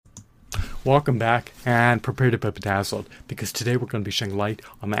Welcome back, and prepare to be bedazzled, because today we're going to be shedding light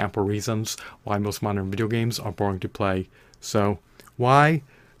on the ample reasons why most modern video games are boring to play. So, why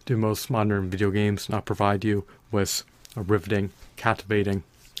do most modern video games not provide you with a riveting, captivating,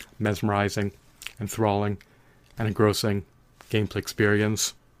 mesmerizing, enthralling, and engrossing gameplay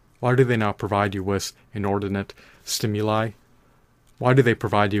experience? Why do they not provide you with inordinate stimuli? Why do they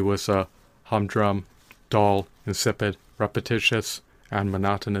provide you with a humdrum, dull, insipid, repetitious, and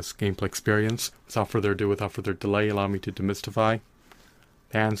monotonous gameplay experience? Without further ado, without further delay, allow me to demystify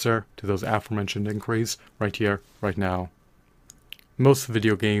the answer to those aforementioned inquiries right here, right now. Most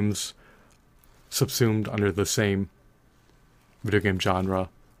video games subsumed under the same video game genre,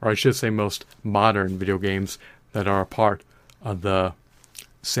 or I should say most modern video games that are a part of the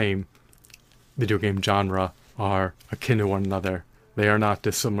same video game genre are akin to one another. They are not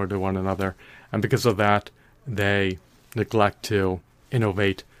dissimilar to one another, and because of that, they neglect to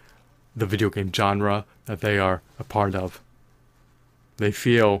innovate the video game genre that they are a part of. They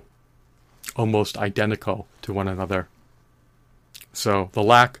feel almost identical to one another. So the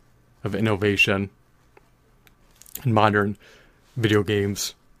lack of innovation in modern video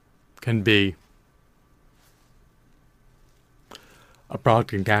games can be a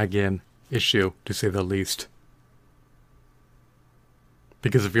Brobdingnagian issue, to say the least.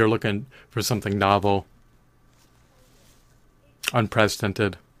 Because if you're looking for something novel,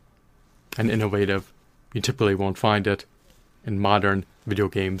 unprecedented, and innovative, you typically won't find it in modern video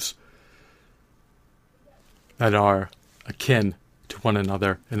games that are akin to one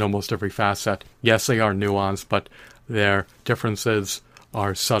another in almost every facet. Yes, they are nuanced, but their differences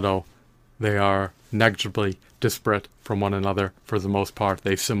are subtle. They are negligibly disparate from one another for the most part. They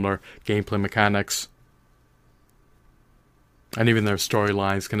have similar gameplay mechanics, and even their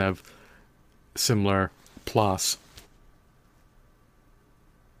storylines can have similar plots.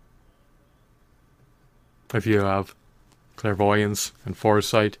 If you have clairvoyance and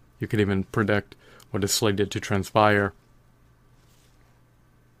foresight, you can even predict what is slated to transpire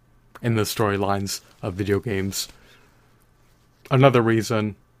in the storylines of video games. Another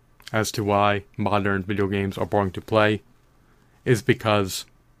reason as to why modern video games are boring to play is because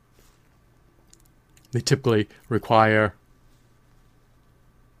they typically require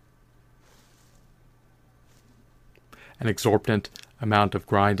an exorbitant amount of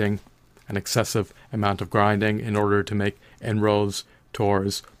grinding, an excessive amount of grinding in order to make inroads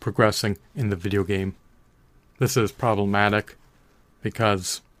towards progressing in the video game. This is problematic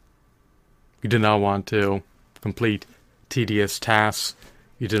because you do not want to complete tedious tasks.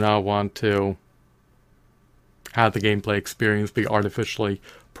 You do not want to have the gameplay experience be artificially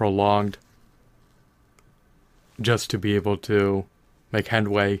prolonged just to be able to make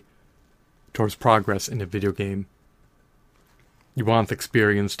headway towards progress in a video game. You want the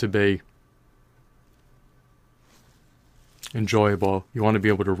experience to be enjoyable. You want to be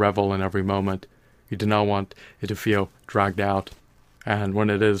able to revel in every moment. You do not want it to feel dragged out. And when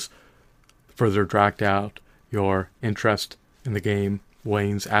it is further dragged out, your interest in the game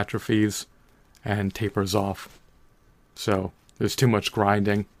wanes, atrophies, and tapers off. So there's too much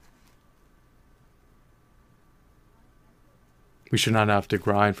grinding. We should not have to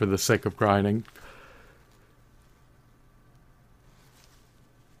grind for the sake of grinding.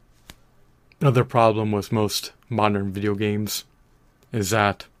 Another problem with most modern video games is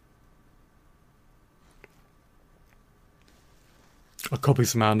that a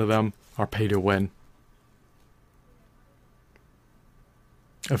copious amount of them are pay to win.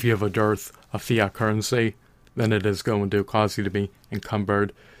 If you have a dearth of fiat currency, then it is going to cause you to be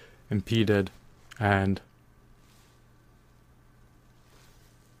encumbered, impeded, and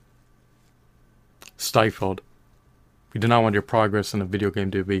stifled. You do not want your progress in a video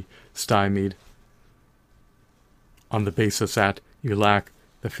game to be stymied on the basis that you lack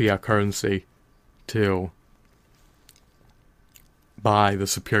the fiat currency to buy the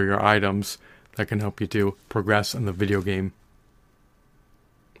superior items that can help you to progress in the video game.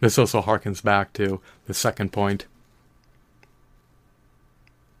 This also harkens back to the second point.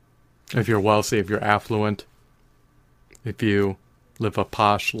 If you're wealthy, if you're affluent, if you live a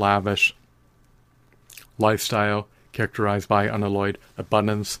posh, lavish lifestyle characterized by unalloyed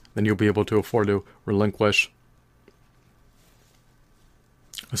abundance, then you'll be able to afford to relinquish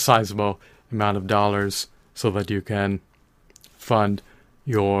a sizable amount of dollars so that you can fund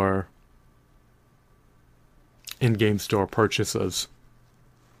your in-game store purchases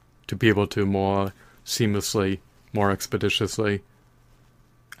to be able to more seamlessly, more expeditiously,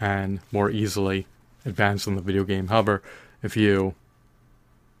 and more easily advance in the video game. However, if you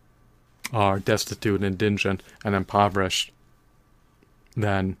are destitute, indigent, and impoverished,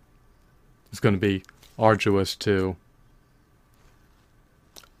 then it's going to be arduous to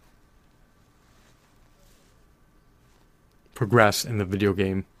progress in the video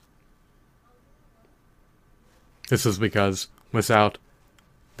game. This is because without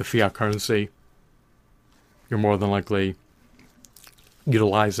the fiat currency, you're more than likely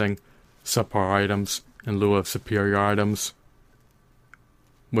utilizing subpar items in lieu of superior items,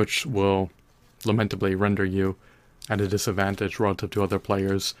 which will lamentably render you at a disadvantage relative to other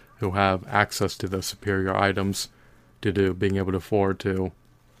players who have access to the superior items due to being able to afford to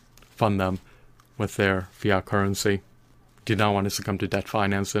fund them with their fiat currency. Do not want to succumb to debt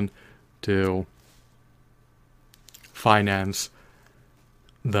financing to finance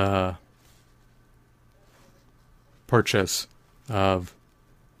the purchase of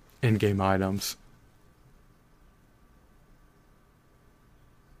in-game items.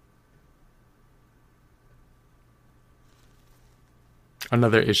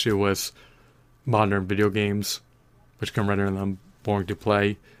 Another issue with modern video games, which can render them boring to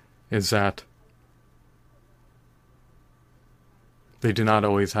play, is that they do not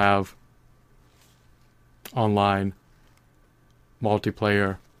always have online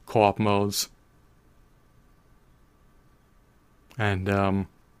multiplayer co-op modes. And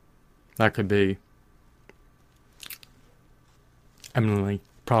that could be eminently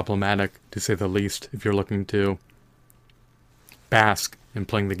problematic, to say the least, if you're looking to bask in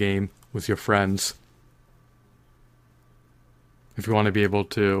playing the game with your friends. If you want to be able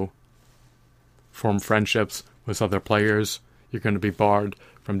to form friendships with other players, you're going to be barred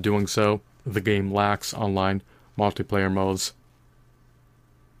from doing so. The game lacks online multiplayer modes.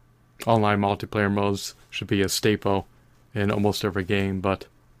 Online multiplayer modes should be a staple in almost every game, but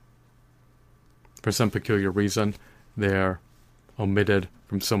for some peculiar reason, they're omitted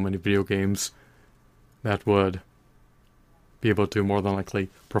from so many video games that would be able to more than likely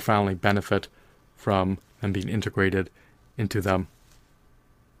profoundly benefit from them being integrated into them.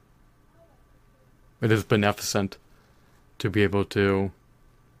 It is beneficent to be able to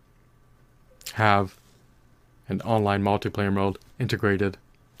have an online multiplayer mode integrated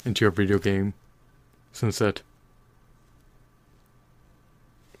into your video game, since it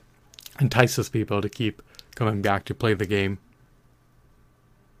entices people to keep coming back to play the game.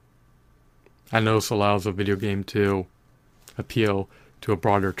 And it also allows a video game to appeal to a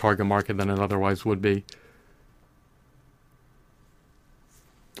broader target market than it otherwise would be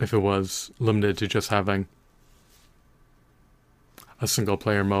if it was limited to just having a single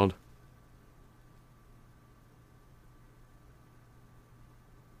player mode.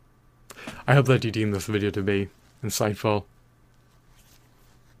 I hope that you deem this video to be insightful,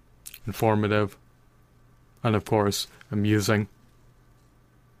 informative, and of course, amusing.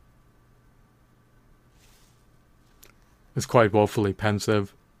 It's quite woefully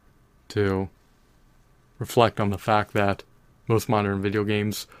pensive to reflect on the fact that most modern video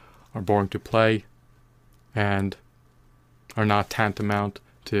games are boring to play and are not tantamount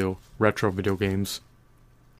to retro video games.